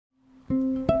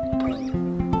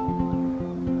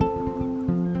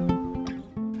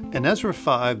In Ezra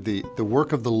 5, the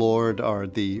work of the Lord, or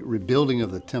the rebuilding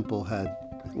of the temple,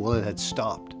 it had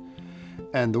stopped.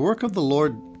 And the work of the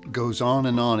Lord goes on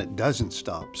and on. It doesn't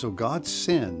stop. So God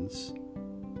sends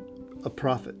a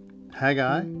prophet,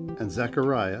 Haggai and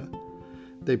Zechariah.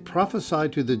 They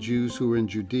prophesied to the Jews who were in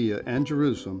Judea and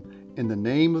Jerusalem in the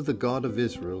name of the God of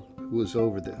Israel who was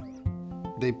over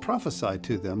them. They prophesied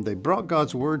to them, they brought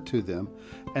God's word to them,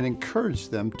 and encouraged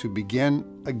them to begin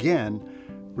again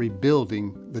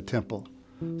rebuilding the temple.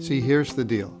 See, here's the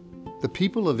deal. The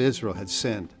people of Israel had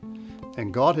sinned,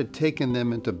 and God had taken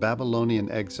them into Babylonian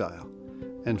exile.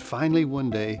 And finally one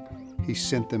day, He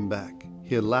sent them back.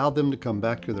 He allowed them to come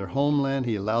back to their homeland.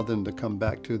 He allowed them to come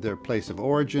back to their place of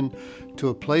origin, to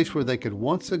a place where they could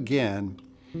once again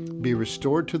be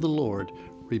restored to the Lord,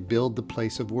 rebuild the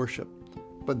place of worship.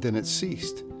 But then it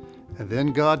ceased. And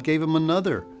then God gave them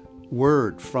another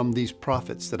word from these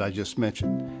prophets that I just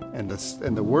mentioned. And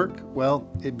the work, well,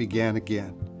 it began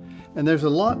again. And there's a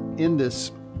lot in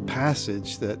this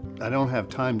passage that I don't have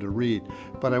time to read,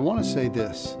 but I want to say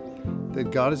this,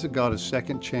 that God is a God of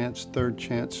second chance, third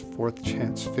chance, fourth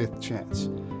chance, fifth chance.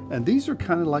 And these are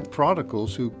kind of like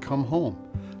prodigals who come home.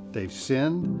 They've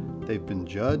sinned, they've been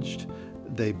judged,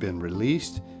 they've been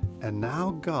released, and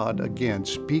now God again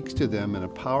speaks to them in a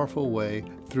powerful way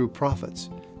through prophets,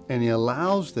 and He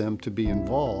allows them to be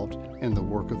involved in the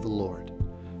work of the Lord.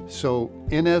 So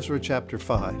in Ezra chapter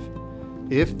 5,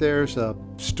 if there's a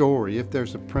story, if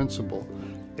there's a principle,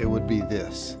 it would be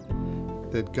this,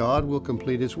 that God will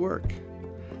complete His work,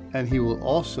 and He will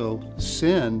also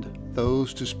send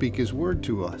those to speak His word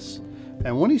to us.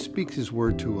 And when He speaks His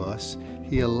word to us,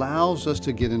 He allows us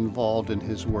to get involved in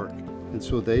His work. And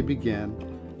so they began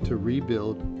to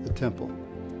rebuild the temple.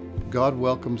 God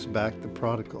welcomes back the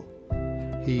prodigal.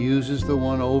 He uses the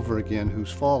one over again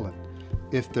who's fallen,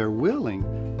 if they're willing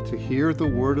to hear the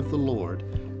word of the Lord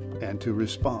and to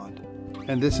respond.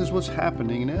 And this is what's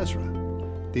happening in Ezra.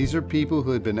 These are people who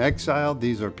had been exiled.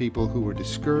 These are people who were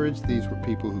discouraged. These were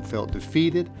people who felt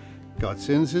defeated. God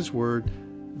sends His word.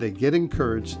 They get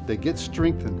encouraged. They get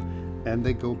strengthened, and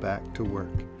they go back to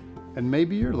work. And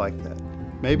maybe you're like that.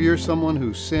 Maybe you're someone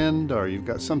who sinned, or you've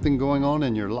got something going on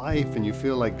in your life and you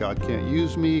feel like God can't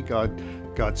use me,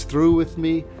 God's through with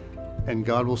me, and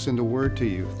God will send a word to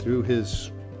you through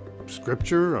His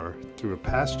scripture or through a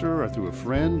pastor or through a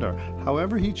friend or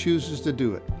however He chooses to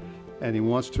do it, and He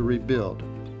wants to rebuild.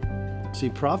 See,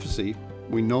 prophecy,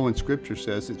 we know in scripture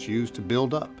says it's used to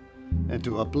build up and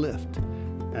to uplift,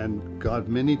 and God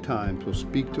many times will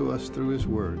speak to us through His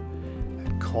word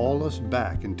and call us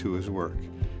back into His work.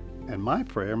 And my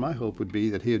prayer, my hope would be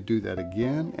that He would do that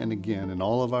again and again in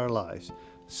all of our lives.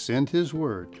 Send His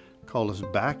word, call us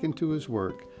back into His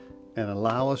work, and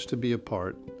allow us to be a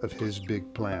part of His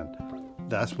big plan.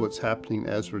 That's what's happening in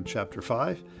Ezra chapter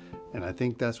 5, and I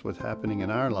think that's what's happening in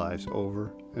our lives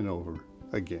over and over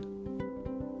again.